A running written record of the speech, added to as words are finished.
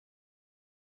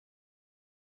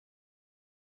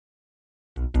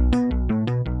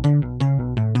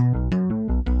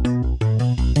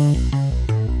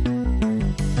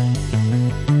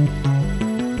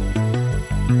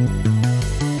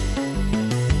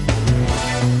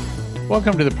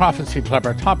Welcome to the Prophecy Club.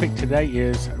 Our topic today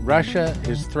is Russia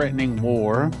is threatening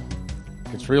war.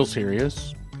 It's real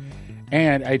serious.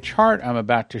 And a chart I'm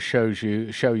about to show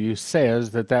you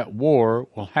says that war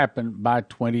will happen by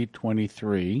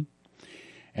 2023.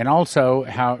 And also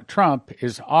how Trump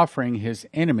is offering his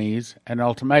enemies an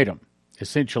ultimatum,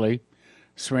 essentially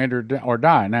surrender or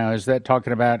die. Now, is that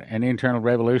talking about an internal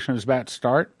revolution is about to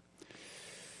start?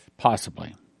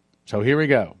 Possibly. So here we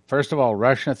go. First of all,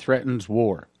 Russia threatens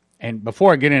war. And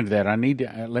before I get into that, I need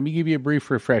to let me give you a brief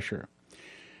refresher.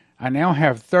 I now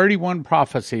have 31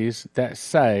 prophecies that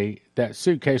say that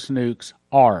suitcase nukes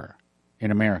are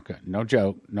in America. No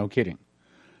joke, no kidding.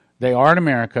 They are in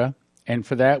America, and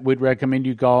for that, we'd recommend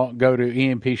you go to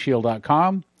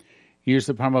empshield.com, use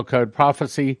the promo code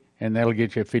PROPHECY, and that'll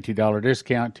get you a $50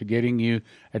 discount to getting you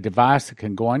a device that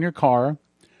can go on your car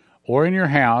or in your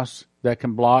house that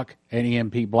can block an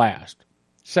EMP blast.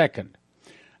 Second,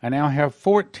 I now have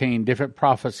 14 different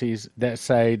prophecies that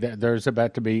say that there's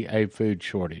about to be a food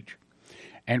shortage.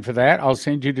 And for that, I'll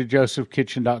send you to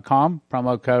josephkitchen.com,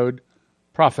 promo code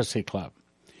Prophecy Club.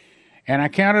 And I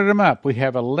counted them up. We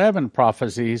have 11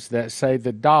 prophecies that say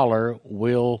the dollar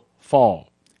will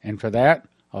fall. And for that,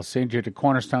 I'll send you to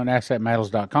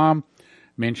cornerstoneassetmetals.com.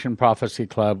 Mention Prophecy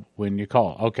Club when you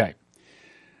call. Okay.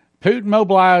 Putin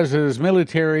mobilizes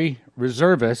military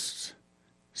reservists,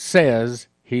 says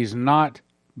he's not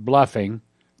bluffing,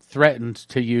 threatens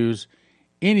to use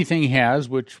anything he has,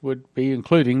 which would be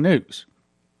including nukes.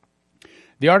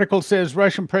 The article says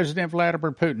Russian President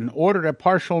Vladimir Putin ordered a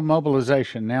partial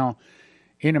mobilization. Now,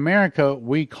 in America,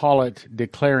 we call it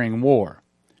declaring war,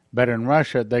 but in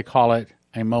Russia, they call it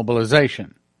a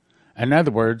mobilization. In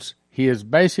other words, he is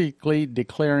basically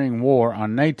declaring war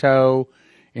on NATO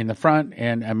in the front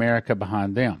and America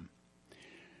behind them.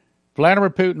 Vladimir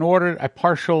Putin ordered a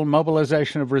partial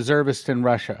mobilization of reservists in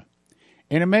Russia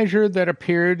in a measure that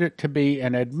appeared to be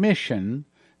an admission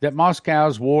that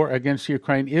Moscow's war against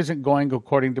Ukraine isn't going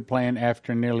according to plan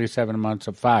after nearly 7 months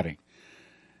of fighting.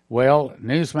 Well,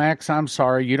 Newsmax, I'm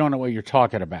sorry, you don't know what you're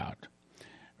talking about.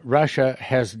 Russia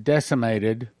has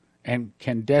decimated and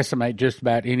can decimate just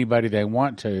about anybody they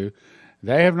want to.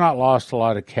 They have not lost a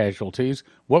lot of casualties.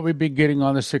 What we've been getting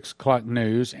on the 6 o'clock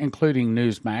news, including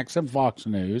Newsmax and Fox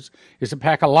News, is a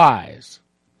pack of lies.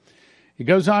 He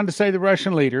goes on to say the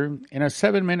Russian leader, in a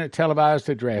 7-minute televised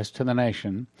address to the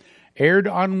nation, aired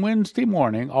on Wednesday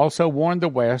morning, also warned the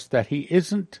West that he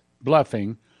isn't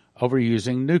bluffing over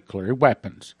using nuclear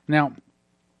weapons. Now,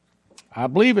 I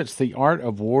believe it's the art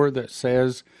of war that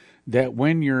says that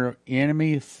when your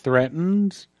enemy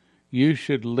threatens, you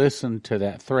should listen to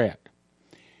that threat.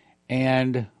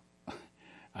 And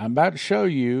I'm about to show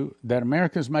you that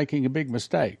America is making a big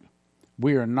mistake.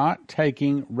 We are not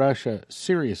taking Russia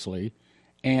seriously,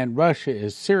 and Russia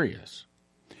is serious.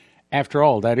 After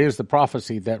all, that is the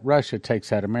prophecy that Russia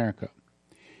takes out America.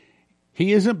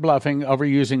 He isn't bluffing over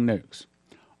using nukes.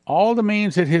 All the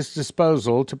means at his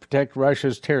disposal to protect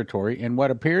Russia's territory in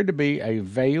what appeared to be a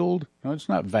veiled, no, it's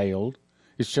not veiled,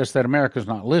 it's just that America's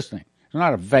not listening. It's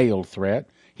not a veiled threat.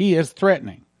 He is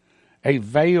threatening. A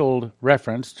veiled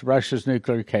reference to Russia's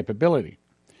nuclear capability.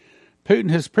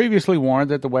 Putin has previously warned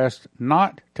that the West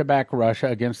not to back Russia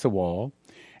against the wall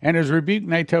and has rebuked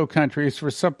NATO countries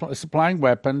for supplying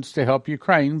weapons to help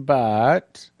Ukraine,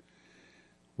 but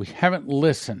we haven't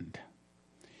listened.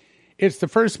 It's the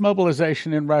first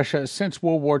mobilization in Russia since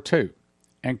World War II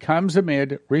and comes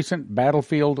amid recent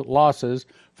battlefield losses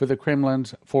for the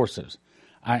Kremlin's forces.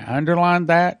 I underline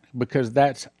that because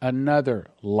that's another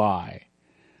lie.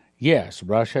 Yes,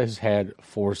 Russia has had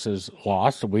forces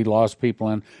lost. We lost people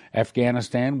in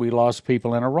Afghanistan. We lost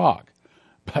people in Iraq,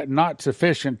 but not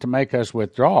sufficient to make us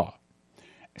withdraw.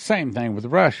 Same thing with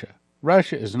Russia.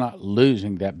 Russia is not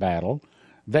losing that battle.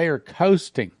 They are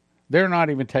coasting. They're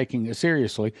not even taking it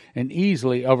seriously and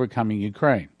easily overcoming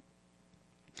Ukraine.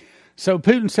 So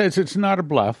Putin says it's not a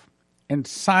bluff and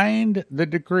signed the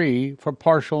decree for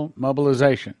partial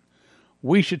mobilization.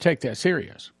 We should take that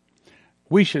serious.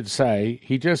 We should say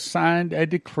he just signed a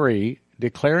decree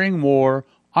declaring war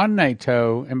on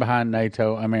NATO and behind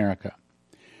NATO America.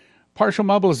 Partial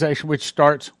mobilization, which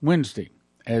starts Wednesday,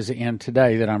 as in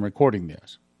today that I'm recording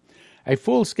this. A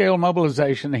full-scale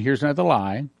mobilization, and here's another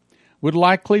lie, would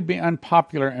likely be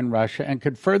unpopular in Russia and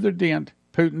could further dent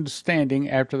Putin's standing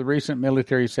after the recent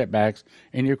military setbacks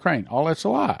in Ukraine. All that's a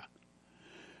lie.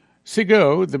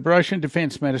 Sigo, the Russian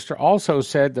defense minister, also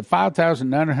said that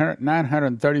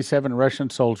 5,937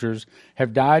 Russian soldiers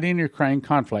have died in Ukraine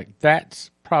conflict. That's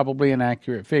probably an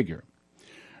accurate figure.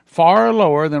 Far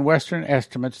lower than Western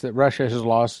estimates that Russia has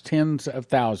lost tens of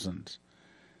thousands.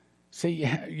 See,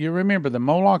 you remember the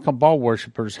Moloch and Baal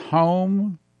worshippers'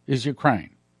 home is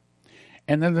Ukraine.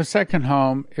 And then the second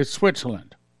home is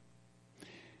Switzerland.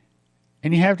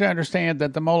 And you have to understand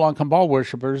that the Moloch and Baal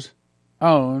worshippers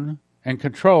own and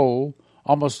control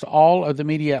almost all of the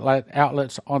media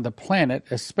outlets on the planet,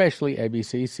 especially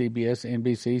ABC, CBS,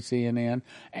 NBC, CNN,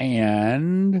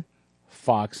 and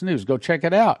Fox News. Go check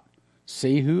it out.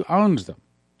 See who owns them.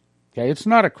 Okay, it's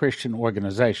not a Christian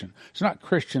organization. It's not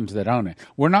Christians that own it.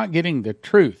 We're not getting the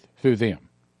truth through them.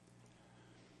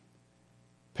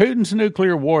 Putin's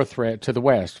nuclear war threat to the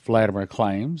West, Vladimir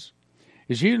claims,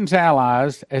 is Putin's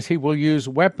allies as he will use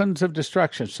weapons of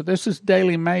destruction. So this is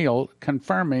Daily Mail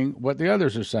confirming what the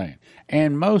others are saying.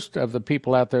 And most of the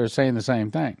people out there are saying the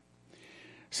same thing.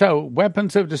 So,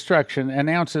 weapons of destruction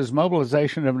announces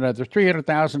mobilization of another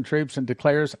 300,000 troops and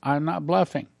declares, I'm not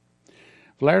bluffing.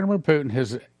 Vladimir Putin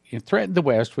has threatened the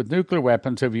West with nuclear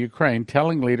weapons over Ukraine,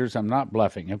 telling leaders, I'm not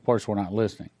bluffing. Of course, we're not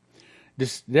listening.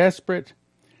 This desperate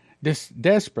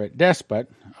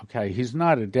despot, okay, he's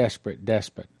not a desperate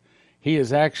despot. He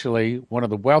is actually one of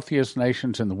the wealthiest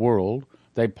nations in the world.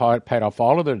 They paid off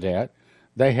all of their debt.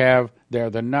 They're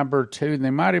the number 2, they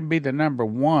might even be the number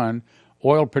 1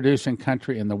 oil-producing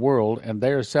country in the world, and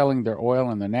they are selling their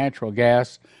oil and their natural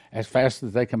gas as fast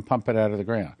as they can pump it out of the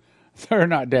ground. They're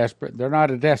not desperate. They're not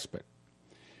a despot.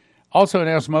 Also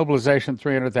announced mobilization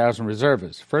 300,000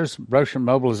 reservists. First Russian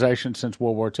mobilization since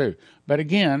World War II. But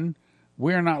again,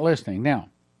 we're not listening. Now,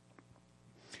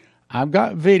 I've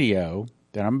got video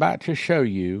that I'm about to show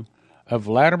you of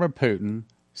Vladimir Putin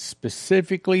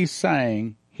specifically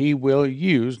saying he will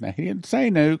use, now he didn't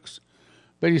say nukes,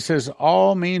 but he says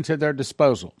all means at their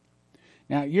disposal.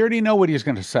 Now, you already know what he's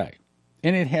going to say,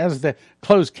 and it has the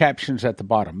closed captions at the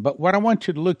bottom. But what I want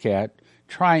you to look at,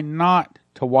 try not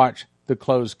to watch the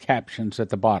closed captions at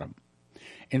the bottom.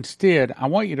 Instead, I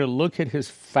want you to look at his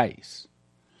face.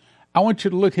 I want you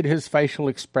to look at his facial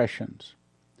expressions.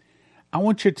 I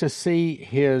want you to see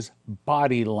his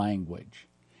body language.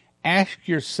 Ask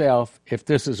yourself if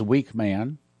this is a weak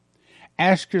man.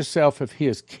 Ask yourself if he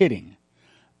is kidding.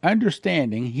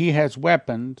 Understanding he has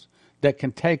weapons that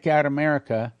can take out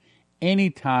America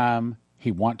anytime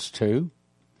he wants to,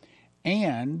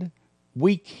 and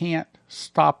we can't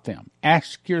stop them.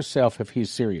 Ask yourself if he's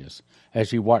serious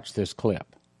as you watch this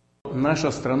clip.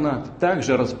 Наша страна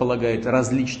также располагает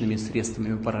различными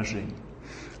средствами поражения,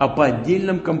 а по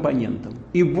отдельным компонентам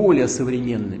и более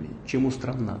современными, чем у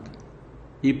стран НАТО.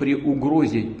 И при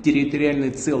угрозе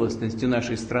территориальной целостности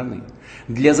нашей страны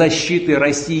для защиты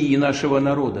России и нашего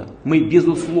народа мы,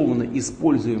 безусловно,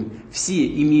 используем все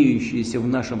имеющиеся в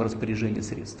нашем распоряжении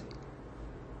средства.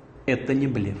 Это не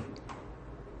блеф.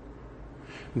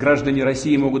 Граждане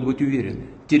России могут быть уверены,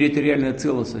 территориальная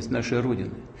целостность нашей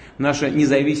Родины, наша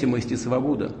независимость и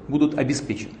свобода будут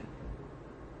обеспечены.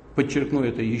 Подчеркну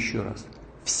это еще раз.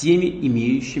 Всеми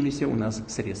имеющимися у нас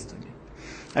средствами.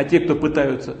 А те, кто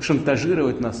пытаются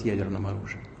шантажировать нас ядерным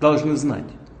оружием, должны знать,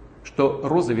 что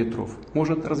роза ветров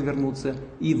может развернуться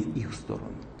и в их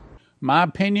сторону. My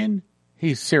opinion,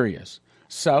 he's serious.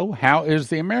 So, how is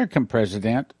the American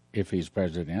president, if he's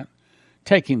president,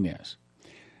 taking this?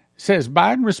 Says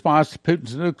Biden responds to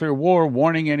Putin's nuclear war,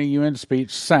 warning in a UN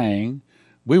speech, saying,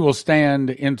 we will stand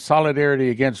in solidarity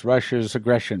against Russia's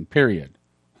aggression, period.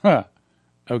 Huh.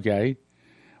 Okay.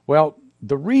 Well,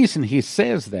 the reason he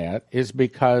says that is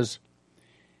because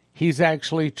he's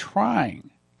actually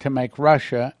trying to make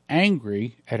Russia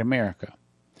angry at America.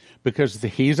 Because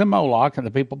he's a Moloch, and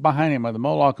the people behind him are the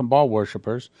Moloch and Baal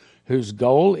worshippers, whose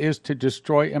goal is to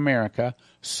destroy America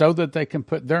so that they can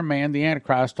put their man, the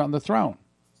Antichrist, on the throne.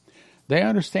 They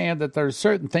understand that there are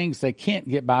certain things they can't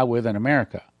get by with in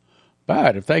America.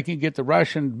 But if they can get the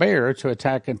Russian bear to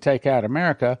attack and take out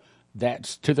America,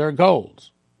 that's to their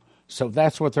goals. So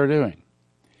that's what they're doing.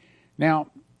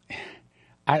 Now,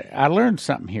 I learned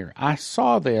something here. I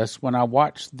saw this when I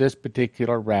watched this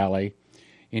particular rally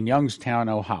in Youngstown,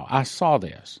 Ohio. I saw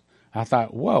this. I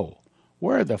thought, whoa,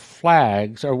 where are the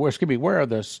flags, or where are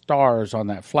the stars on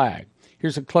that flag?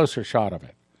 Here's a closer shot of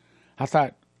it. I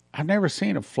thought, I've never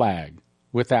seen a flag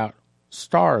without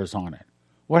stars on it.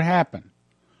 What happened?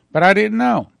 But I didn't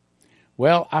know.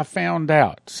 Well, I found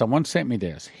out. Someone sent me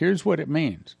this. Here's what it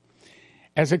means.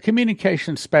 As a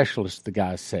communications specialist, the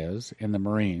guy says, in the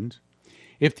Marines,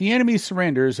 if the enemy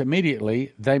surrenders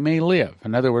immediately, they may live.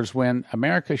 In other words, when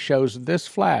America shows this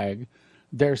flag,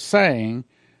 they're saying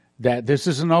that this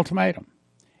is an ultimatum.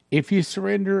 If you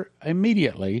surrender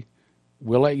immediately,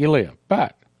 we'll let you live.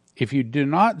 But if you do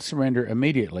not surrender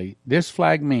immediately, this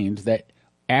flag means that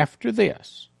after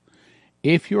this,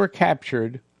 if you are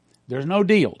captured, there's no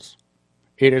deals.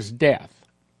 It is death,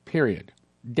 period.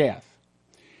 Death.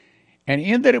 And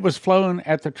in that it was flown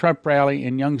at the Trump rally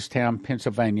in Youngstown,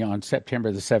 Pennsylvania on September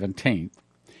the 17th,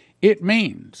 it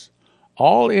means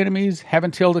all enemies have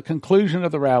until the conclusion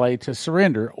of the rally to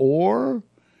surrender, or,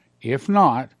 if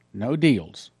not, no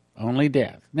deals, only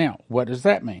death. Now, what does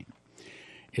that mean?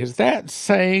 Is that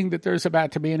saying that there's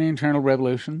about to be an internal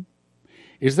revolution?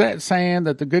 Is that saying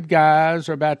that the good guys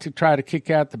are about to try to kick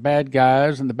out the bad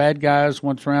guys, and the bad guys,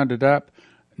 once rounded up,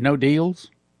 no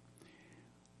deals?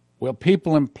 Well,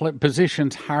 people in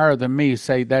positions higher than me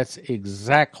say that's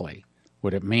exactly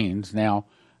what it means. Now,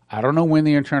 I don't know when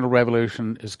the internal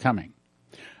revolution is coming,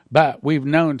 but we've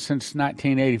known since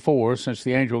 1984, since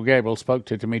the angel Gabriel spoke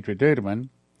to Dmitry Duduman,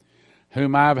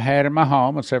 whom I've had in my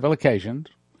home on several occasions.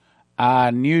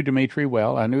 I knew Dmitry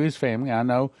well. I knew his family. I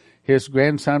know his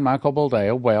grandson, Michael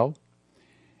Boldeo, well.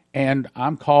 And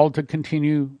I'm called to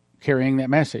continue carrying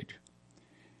that message.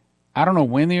 I don't know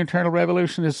when the internal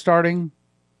revolution is starting,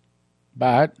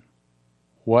 but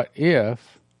what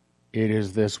if it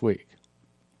is this week?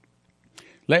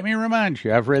 Let me remind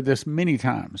you, I've read this many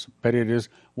times, but it is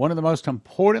one of the most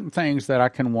important things that I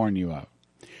can warn you of.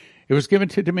 It was given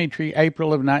to Dmitry April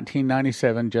of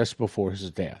 1997, just before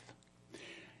his death.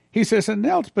 He says, I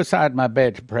knelt beside my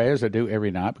bed to pray, as I do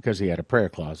every night, because he had a prayer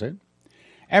closet.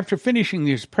 After finishing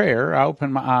his prayer, I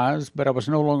opened my eyes, but I was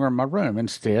no longer in my room.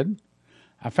 Instead,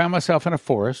 I found myself in a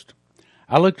forest.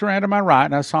 I looked around to my right,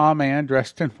 and I saw a man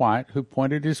dressed in white who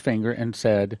pointed his finger and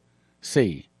said,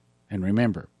 see and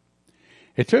remember.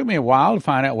 It took me a while to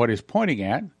find out what he was pointing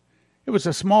at. It was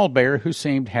a small bear who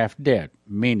seemed half dead,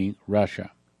 meaning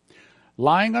Russia.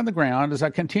 Lying on the ground, as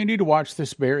I continued to watch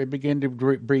this bear, it began to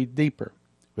breathe deeper.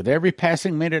 With every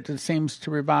passing minute, it seems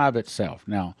to revive itself.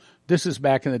 Now, this is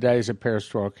back in the days of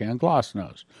perestroika and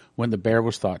glasnost, when the bear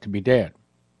was thought to be dead.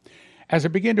 As I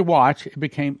began to watch, it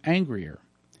became angrier.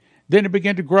 Then it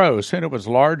began to grow. Soon it was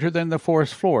larger than the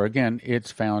forest floor. Again,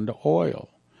 it's found oil.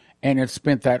 And it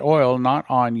spent that oil not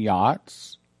on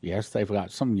yachts. Yes, they've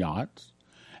got some yachts.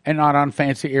 And not on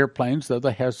fancy airplanes, though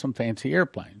they have some fancy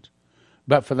airplanes.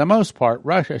 But for the most part,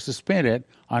 Russia has spent it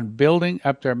on building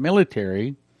up their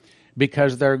military,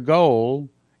 because their goal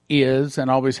is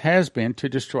and always has been to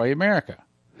destroy America.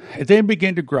 It then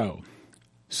began to grow.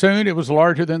 Soon it was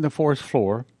larger than the forest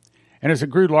floor, and as it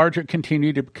grew larger, it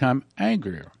continued to become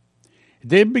angrier. It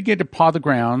then began to paw the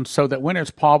ground so that when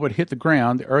its paw would hit the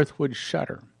ground, the earth would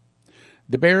shudder.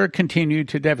 The bear continued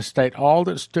to devastate all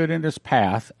that stood in its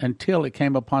path until it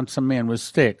came upon some men with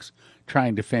sticks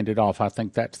trying to fend it off. I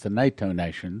think that's the NATO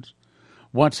nations.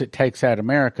 Once it takes out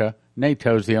America,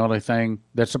 NATO's the only thing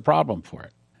that's a problem for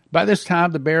it. By this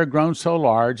time, the bear had grown so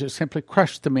large, it simply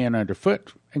crushed the men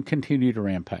underfoot and continued to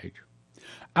rampage.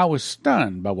 I was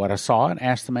stunned by what I saw and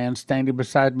asked the man standing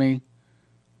beside me,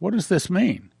 what does this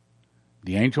mean?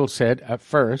 The angel said, at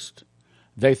first,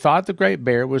 they thought the great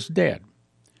bear was dead.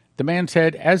 The man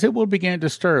said, as it will begin to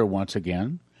stir once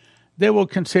again, they will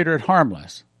consider it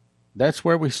harmless. That's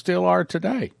where we still are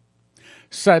today.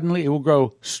 Suddenly it will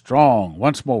grow strong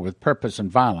once more with purpose and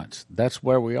violence. That's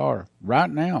where we are right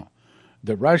now.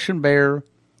 The Russian bear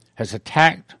has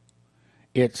attacked.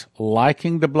 It's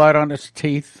liking the blood on its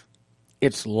teeth.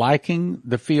 It's liking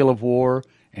the feel of war,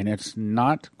 and it's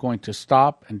not going to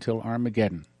stop until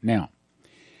Armageddon. Now,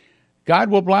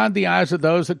 God will blind the eyes of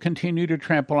those that continue to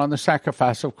trample on the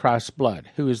sacrifice of Christ's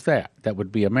blood. Who is that? That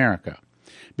would be America.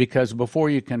 Because before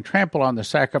you can trample on the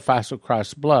sacrifice of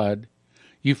Christ's blood,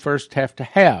 you first have to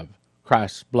have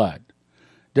Christ's blood.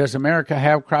 Does America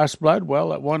have Christ's blood?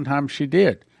 Well, at one time she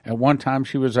did. At one time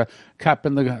she was a cup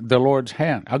in the Lord's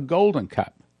hand, a golden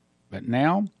cup. But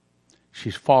now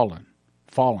she's fallen.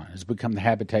 Fallen has become the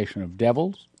habitation of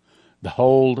devils, the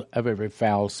hold of every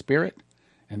foul spirit,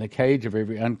 and the cage of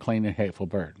every unclean and hateful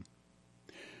bird.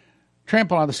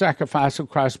 Trample on the sacrifice of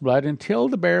Christ's blood until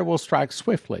the bear will strike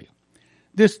swiftly.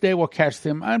 This day will catch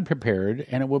them unprepared,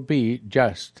 and it will be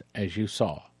just as you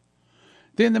saw.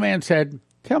 Then the man said,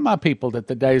 tell my people that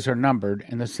the days are numbered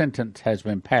and the sentence has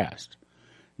been passed.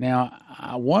 Now,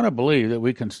 I want to believe that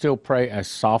we can still pray a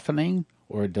softening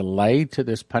or a delay to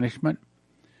this punishment.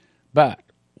 But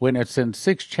when it's in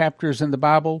 6 chapters in the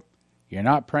Bible, you're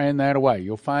not praying that away.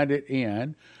 You'll find it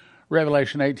in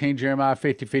Revelation 18, Jeremiah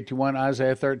 50, 51,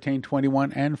 Isaiah 13,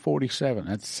 21, and 47.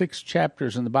 That's 6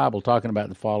 chapters in the Bible talking about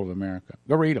the fall of America.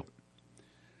 Go read them.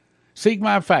 Seek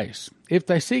my face. If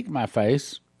they seek my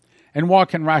face and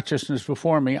walk in righteousness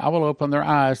before me, I will open their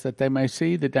eyes that they may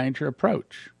see the danger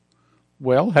approach.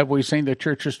 Well, have we seen the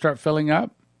churches start filling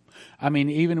up? I mean,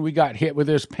 even we got hit with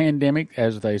this pandemic,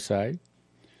 as they say.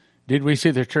 Did we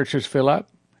see the churches fill up?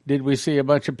 Did we see a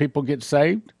bunch of people get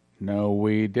saved? No,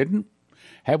 we didn't.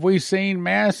 Have we seen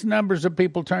mass numbers of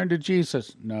people turn to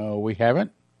Jesus? No, we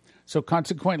haven't. So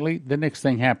consequently, the next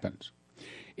thing happens.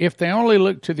 If they only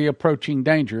look to the approaching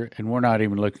danger, and we're not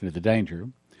even looking at the danger,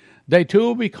 they too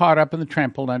will be caught up and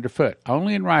trampled underfoot.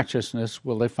 Only in righteousness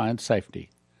will they find safety.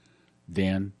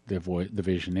 Then the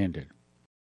vision ended.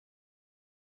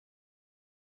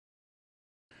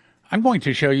 I'm going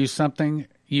to show you something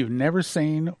you've never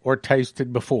seen or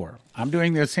tasted before. I'm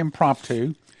doing this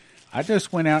impromptu. I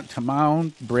just went out to my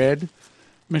own bread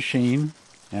machine,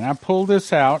 and I pulled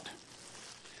this out.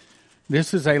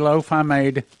 This is a loaf I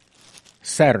made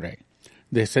Saturday.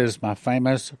 This is my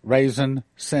famous raisin,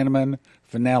 cinnamon,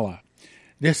 vanilla.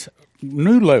 This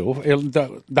new loaf,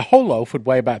 the whole loaf would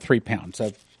weigh about 3 pounds.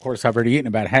 Of course, I've already eaten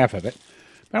about half of it.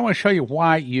 But I want to show you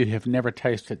why you have never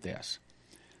tasted this.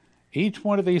 Each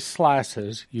one of these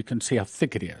slices, you can see how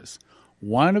thick it is.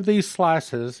 One of these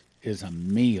slices is a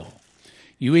meal.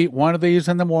 You eat one of these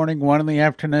in the morning, one in the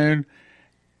afternoon,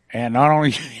 and not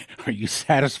only are you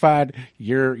satisfied,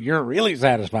 you're really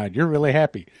satisfied. You're really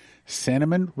happy.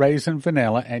 Cinnamon, raisin,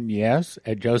 vanilla, and yes,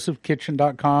 at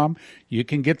josephkitchen.com, you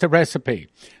can get the recipe.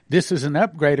 This is an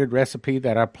upgraded recipe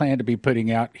that I plan to be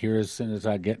putting out here as soon as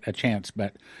I get a chance.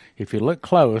 But if you look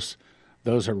close,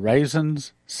 those are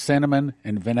raisins, cinnamon,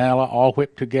 and vanilla all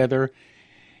whipped together.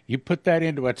 You put that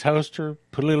into a toaster,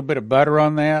 put a little bit of butter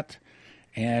on that,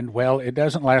 and, well, it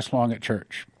doesn't last long at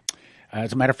church.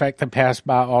 As a matter of fact, they pass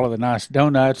by all of the nice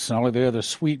donuts and all of the other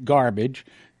sweet garbage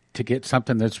to get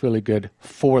something that's really good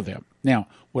for them. Now,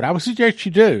 what I would suggest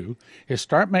you do is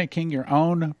start making your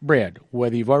own bread,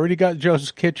 whether you've already got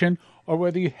Joseph's Kitchen or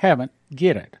whether you haven't,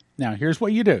 get it. Now, here's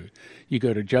what you do. You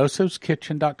go to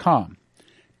josephskitchen.com.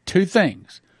 2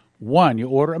 things. 1, you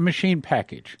order a machine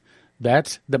package.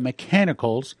 That's the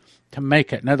mechanicals to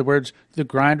make it. In other words, the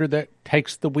grinder that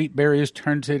takes the wheat berries,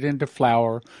 turns it into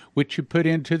flour, which you put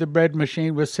into the bread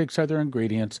machine with 6 other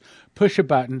ingredients. Push a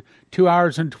button. 2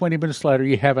 hours and 20 minutes later,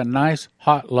 you have a nice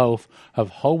hot loaf of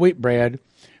whole wheat bread.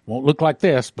 Won't look like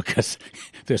this because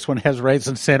this one has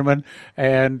raisin, cinnamon,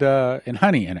 and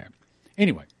honey in it.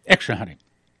 Anyway, extra honey.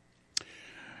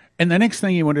 And the next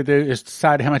thing you want to do is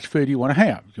decide how much food you want to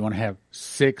have. You want to have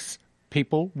 6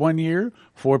 people 1 year,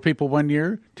 4 people 1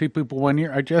 year, 2 people 1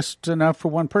 year, or just enough for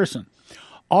one person.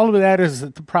 All of that is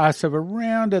at the price of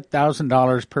around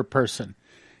 $1,000 per person.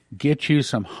 Get you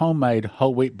some homemade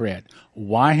whole wheat bread.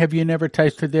 Why have you never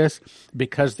tasted this?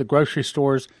 Because the grocery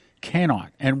stores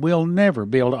cannot and will never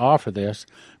be able to offer this,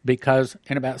 because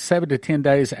in about 7 to 10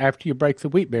 days after you break the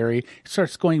wheat berry, it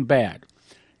starts going bad.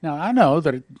 Now, I know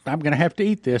that I'm going to have to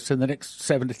eat this in the next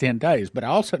 7 to 10 days, but I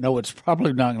also know it's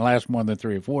probably not going to last more than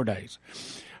 3 or 4 days.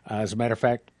 As a matter of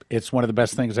fact, it's one of the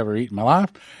best things I've ever eaten in my life,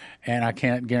 and I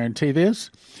can't guarantee this.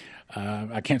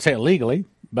 I can't say it legally,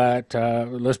 but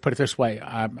let's put it this way.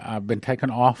 I've been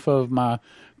taken off of my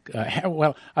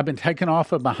I've been taken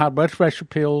off of my high blood pressure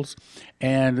pills,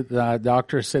 and the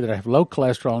doctor said that I have low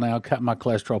cholesterol now, cut my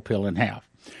cholesterol pill in half.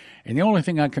 And the only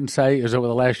thing I can say is over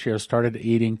the last year I started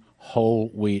eating whole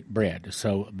wheat bread.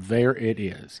 So there it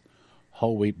is,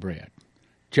 whole wheat bread.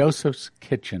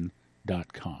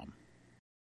 josephskitchen.com.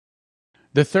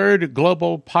 The third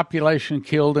global population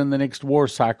killed in the next war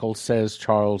cycle, says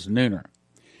Charles Neuner.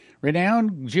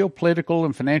 Renowned geopolitical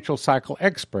and financial cycle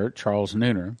expert Charles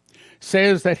Neuner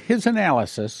says that his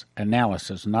analysis,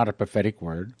 not a prophetic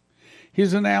word,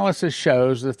 his analysis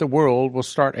shows that the world will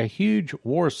start a huge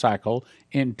war cycle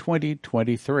in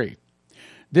 2023.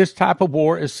 This type of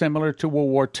war is similar to World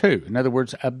War II, in other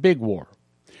words, a big war.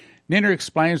 Neuner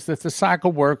explains that the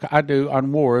cycle work I do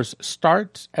on wars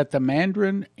starts at the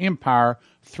Mandarin Empire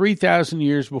 3,000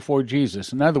 years before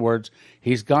Jesus. In other words,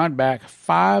 he's gone back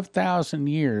 5,000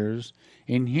 years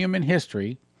in human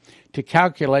history to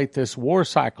calculate this war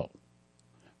cycle.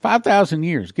 5,000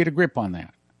 years. Get a grip on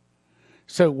that.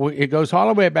 So it goes all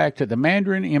the way back to the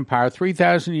Mandarin Empire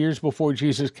 3,000 years before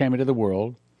Jesus came into the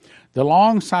world. The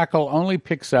long cycle only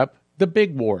picks up the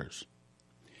big wars.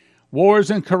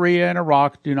 Wars in Korea and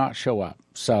Iraq do not show up.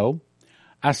 So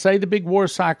I say the big war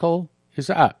cycle is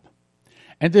up.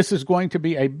 And this is going to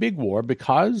be a big war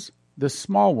because the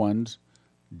small ones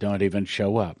don't even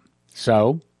show up.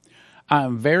 So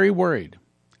I'm very worried.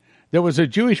 There was a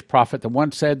Jewish prophet that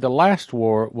once said the last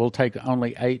war will take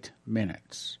only 8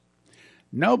 minutes.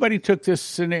 Nobody took this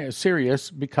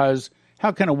serious because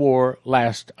how can a war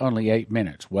last only 8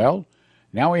 minutes? Well,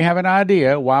 now we have an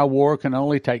idea why war can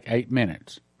only take 8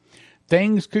 minutes.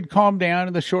 Things could calm down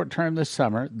in the short term this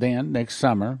summer, then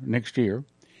next year,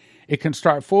 it can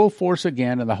start full force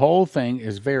again, and the whole thing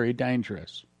is very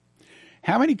dangerous.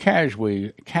 How many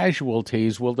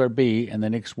casualties will there be in the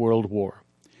next world war?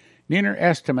 Neuner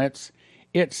estimates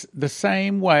It's the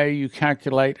same way you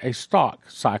calculate a stock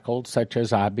cycle such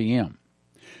as IBM.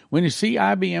 When you see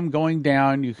IBM going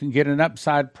down, you can get an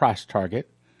upside price target,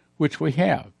 which we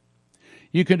have.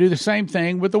 You can do the same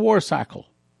thing with the war cycle.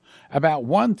 About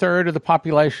 1/3 of the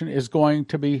population is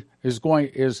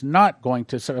not going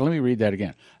to. So let me read that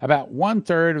again. About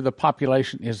 1/3 of the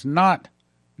population is not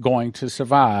going to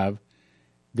survive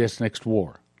this next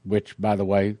war, which, by the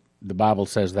way, the Bible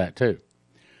says that too.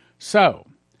 So,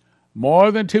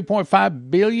 more than 2.5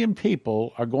 billion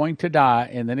people are going to die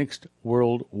in the next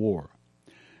world war.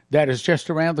 That is just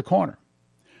around the corner.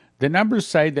 The numbers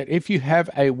say that if you have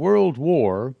a world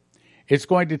war, it's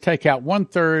going to take out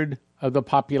 1/3 of the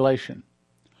population.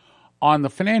 On the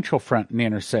financial front,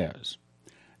 Ninner says,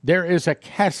 there is a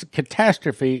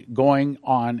catastrophe going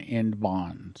on in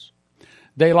bonds.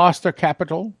 They lost their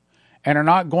capital and are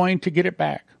not going to get it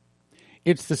back.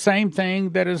 It's the same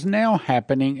thing that is now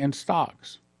happening in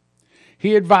stocks.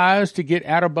 He advised to get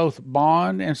out of both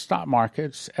bond and stock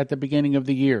markets at the beginning of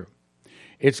the year.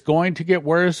 It's going to get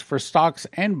worse for stocks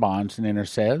and bonds, Ninner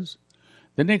says.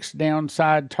 The next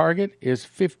downside target is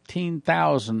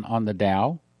 15,000 on the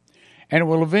Dow, and it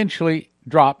will eventually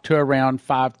drop to around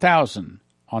 5,000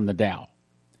 on the Dow.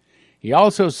 He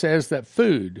also says that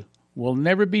food will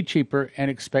never be cheaper and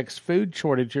expects food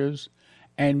shortages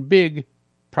and big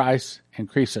price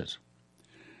increases.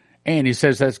 And he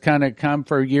says that's going to come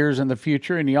for years in the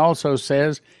future, and he also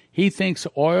says he thinks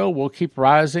oil will keep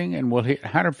rising and will hit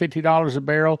 $150 a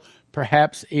barrel,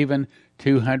 perhaps even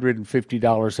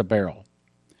 $250 a barrel.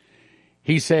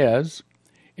 He says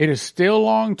he is still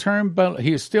long-term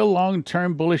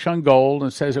bullish on gold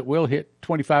and says it will hit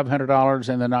 $2,500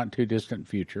 in the not-too-distant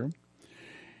future.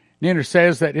 Ninner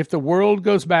says that if the world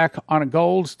goes back on a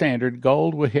gold standard,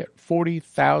 gold will hit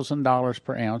 $40,000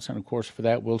 per ounce. And, of course, for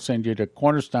that, we'll send you to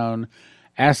Cornerstone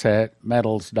Asset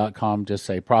Metals.com. Just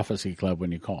say Prophecy Club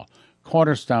when you call.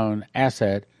 Cornerstone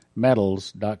Asset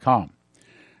Metals.com.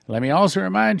 Let me also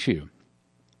remind you,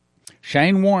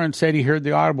 Shane Warren said he heard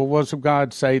the audible voice of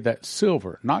God say that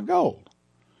silver, not gold,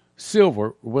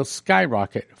 silver will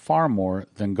skyrocket far more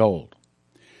than gold.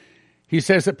 He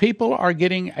says that people are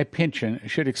getting a pension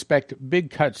should expect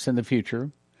big cuts in the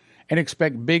future and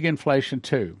expect big inflation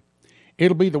too.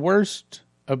 It'll be the worst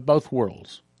of both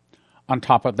worlds. On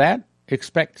top of that,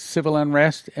 expect civil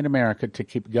unrest in America to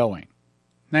keep going.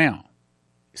 Now,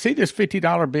 see this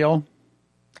 $50 bill?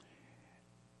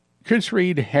 Chris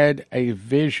Reed had a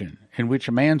vision in which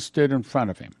a man stood in front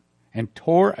of him and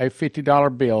tore a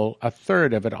 $50 bill, a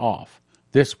third of it off.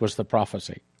 This was the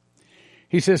prophecy.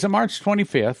 He says, on March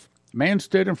 25th, a man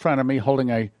stood in front of me holding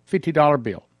a $50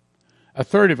 bill. A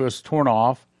third of it was torn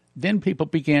off. Then people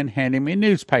began handing me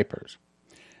newspapers.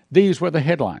 These were the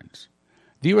headlines.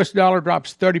 The U.S. dollar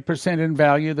drops 30% in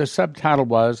value. The subtitle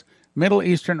was, Middle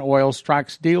Eastern oil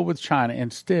strikes deal with China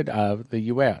instead of the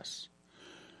U.S.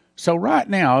 So right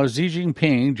now, Xi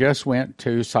Jinping just went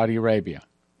to Saudi Arabia.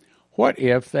 What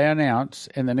if they announce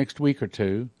in the next week or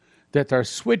two that they're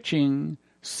switching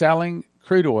selling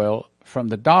crude oil from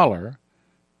the dollar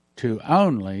to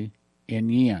only in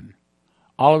yen?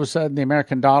 All of a sudden, the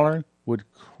American dollar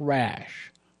would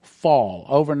crash, fall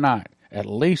overnight, at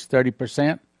least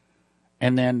 30%.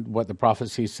 And then what the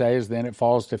prophecy says, then it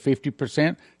falls to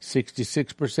 50%,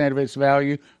 66% of its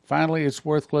value. Finally, it's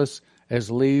worthless as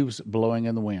leaves blowing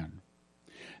in the wind.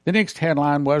 The next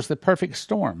headline was The Perfect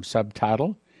Storm,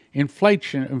 subtitle,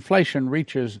 Inflation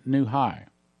reaches new high.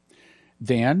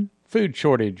 Then, food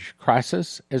shortage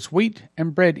crisis as wheat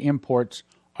and bread imports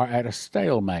are at a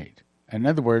stalemate. In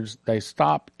other words, they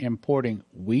stop importing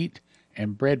wheat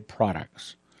and bread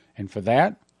products. And for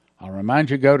that, I'll remind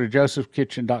you, go to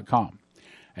josephkitchen.com.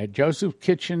 At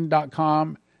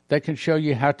josephkitchen.com, they can show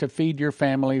you how to feed your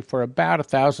family for about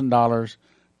 $1,000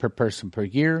 per person per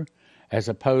year, as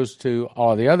opposed to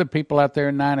all the other people out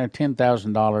there, $9,000 or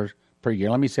 $10,000 per year.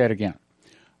 Let me say it again.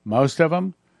 Most of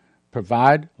them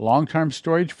provide long-term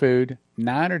storage food,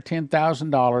 $9,000 or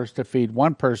 $10,000 to feed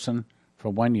one person for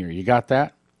 1 year. You got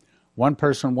that? One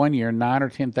person, 1 year, $9,000 or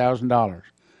 $10,000.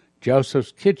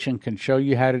 Joseph's Kitchen can show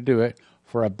you how to do it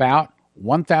for about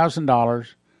 $1,000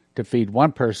 to feed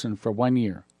one person for 1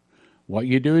 year. What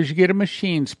you do is you get a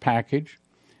machines package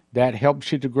that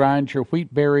helps you to grind your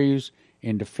wheat berries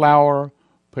into flour,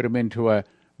 put them into a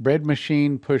bread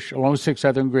machine, push along with 6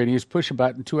 other ingredients, push a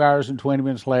button, 2 hours and 20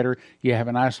 minutes later, you have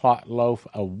a nice hot loaf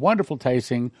of wonderful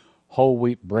tasting whole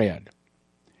wheat bread.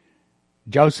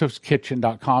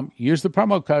 josephskitchen.com. Use the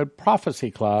promo code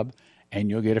Prophecy Club and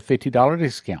you'll get a $50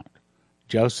 discount.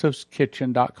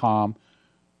 josephskitchen.com,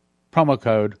 promo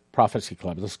code Prophecy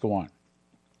Club. Let's go on.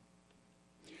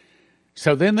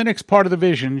 So then the next part of the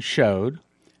vision showed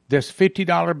this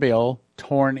 $50 bill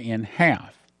torn in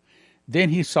half. Then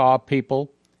he saw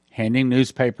people handing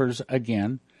newspapers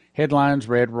again. Headlines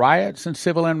read, "Riots and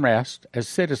civil unrest as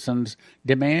citizens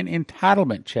demand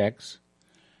entitlement checks,"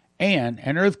 and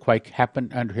an earthquake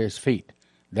happened under his feet.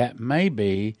 That may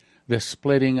be the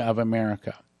splitting of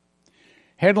America.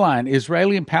 Headline,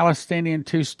 "Israeli and Palestinian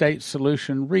two-state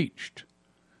solution reached."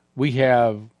 We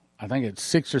have, I think it's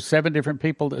 6 or 7 different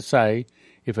people that say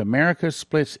if America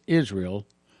splits Israel,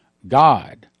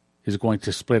 God is going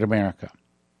to split America.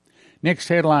 Next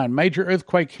headline, "Major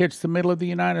earthquake hits the middle of the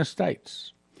United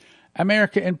States.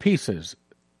 America in pieces."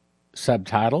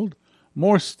 Subtitled,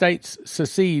 "More states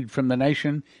secede from the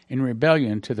nation in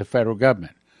rebellion to the federal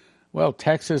government." Well,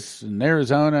 Texas and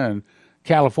Arizona and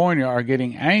California are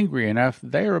getting angry enough.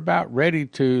 They're about ready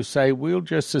to say, we'll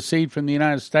just secede from the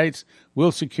United States.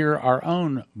 We'll secure our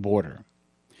own border.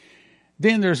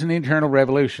 Then there's an internal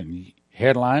revolution.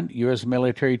 Headline, "U.S.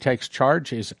 military takes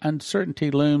charge as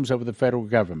uncertainty looms over the federal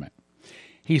government."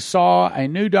 He saw a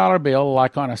new dollar bill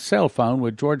like on a cell phone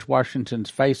with George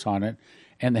Washington's face on it,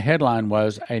 and the headline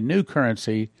was, "A new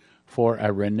currency for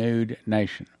a renewed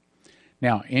nation."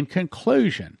 Now, in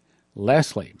conclusion,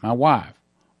 Leslie, my wife,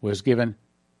 was given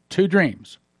 2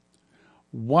 dreams.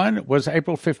 One was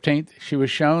April 15th. She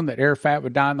was shown that Arafat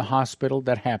would die in the hospital.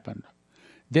 That happened.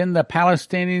 Then the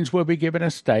Palestinians will be given a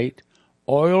state.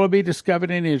 Oil will be discovered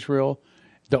in Israel.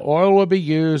 The oil will be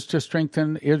used to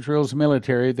strengthen Israel's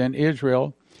military. Then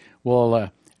Israel will,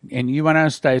 and the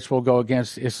United States will go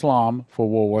against Islam for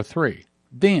World War III.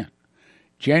 Then,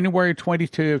 January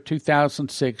 22 of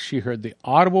 2006, she heard the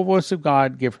audible voice of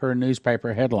God give her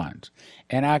newspaper headlines.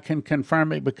 And I can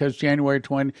confirm it because January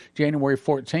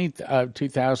 14th of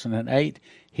 2008,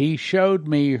 he showed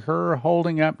me her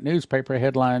holding up newspaper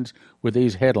headlines with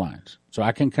these headlines. So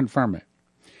I can confirm it.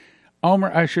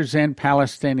 Omer ushers in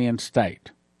Palestinian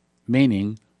state,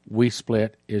 meaning we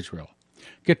split Israel.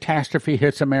 Catastrophe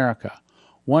hits America,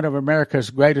 one of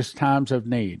America's greatest times of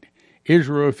need.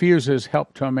 Israel refuses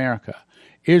help to America.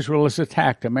 Israel is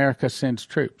attacked. America sends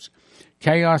troops.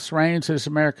 Chaos reigns as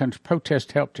Americans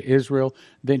protest help to Israel.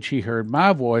 Then she heard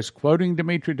my voice quoting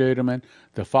Dimitri Duduman,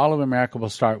 "The fall of America will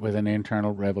start with an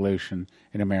internal revolution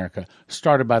in America,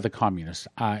 started by the communists."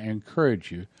 I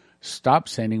encourage you, stop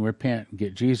sinning, repent,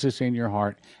 get Jesus in your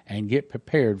heart, and get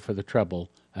prepared for the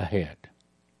trouble ahead.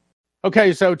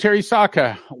 Okay, so Terry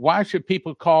Saka, why should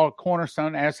people call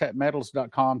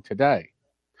CornerstoneAssetMetals.com today?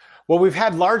 Well, we've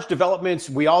had large developments.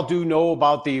 We all do know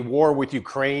about the war with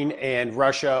Ukraine and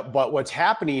Russia, but what's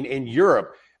happening in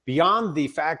Europe, beyond the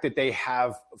fact that they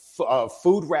have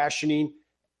food rationing,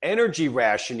 energy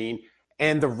rationing,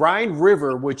 and the Rhine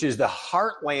River, which is the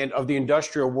heartland of the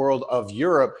industrial world of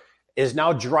Europe, is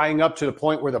now drying up to the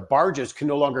point where the barges can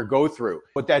no longer go through.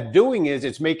 What that's doing is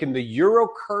it's making the euro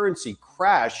currency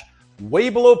crash way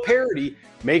below parity,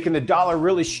 making the dollar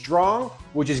really strong,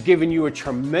 which is giving you a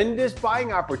tremendous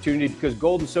buying opportunity because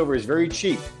gold and silver is very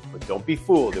cheap. But don't be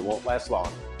fooled, it won't last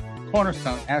long.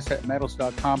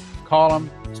 CornerstoneAssetMetals.com. Call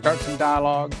them, start some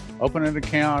dialogue, open an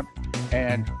account,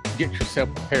 and get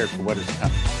yourself prepared for what is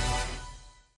coming.